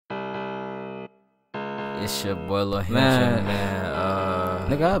It's your boy Lil Henjin, man.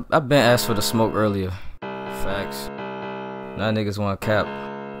 Nigga, I been asked for the smoke earlier. Facts. Now niggas want cap.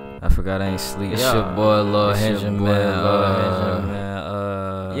 I forgot I ain't sleep. It's your boy Lil Henjin, man.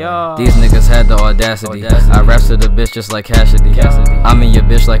 These niggas had the audacity. I rap to the bitch just like Cassidy. I'm in your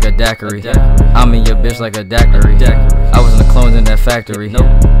bitch like a daiquiri. I'm in your bitch like a daiquiri. I wasn't a clone in that factory.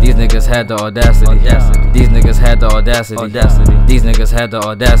 These niggas had the audacity. These niggas had the audacity. These niggas had the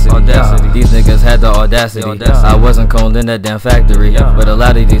audacity. These niggas had the audacity. I wasn't cloned in that damn factory. But a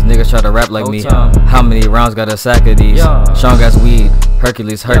lot of these niggas try to rap like me. How many rounds got a sack of these? Sean got weed.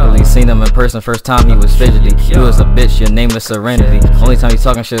 Hercules, seen him in person first time he was fidgety. He was a bitch, your name is Serenity. Only time he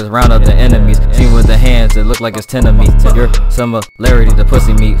talking shit is round up the enemies. See me with the hands, it look like it's 10 of me. Your similarity to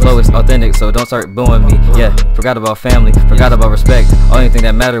pussy meat. Flow is authentic, so don't start booing me. Yeah, forgot about family, forgot about respect. Only thing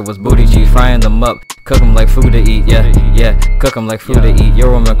that mattered was booty cheeks. Frying them up, cook them like food to eat. Yeah, cook them like food to eat.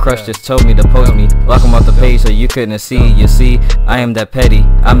 Your woman crush just told me to post me. Block them off the page so you couldn't see. You see, I am that petty.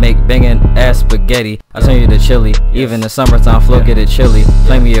 I make banging ass spaghetti. I turn you to chili. Even in summertime, flow get it chilly.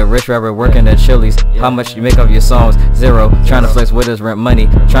 Play me a rich rapper working at Chili's. How much you make off your songs? Zero. Trying to flex with his rent money.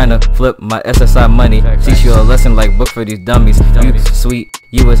 Trying to flip my SSI money. Teach you a lesson like book for these dummies. You sweet,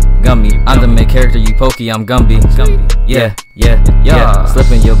 you was gummy. I'm the main character, you pokey, I'm Gumby. Yeah.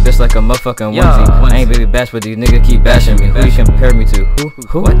 Slipping your bitch like a motherfucking onesie. I ain't baby bash, but these niggas keep bashing me. Who you compare me to?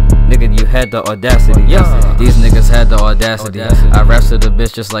 Who? What? Nigga, you had the audacity. These niggas had the audacity. I rap to the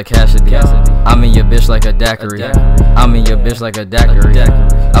bitch just like Cassidy. I'm in your bitch like a daiquiri. I'm in your bitch like a daiquiri.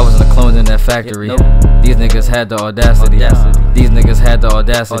 I wasn't a clone in that factory. These niggas had the audacity. These niggas had the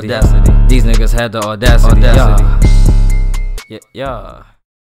audacity. These niggas had the audacity. Yeah.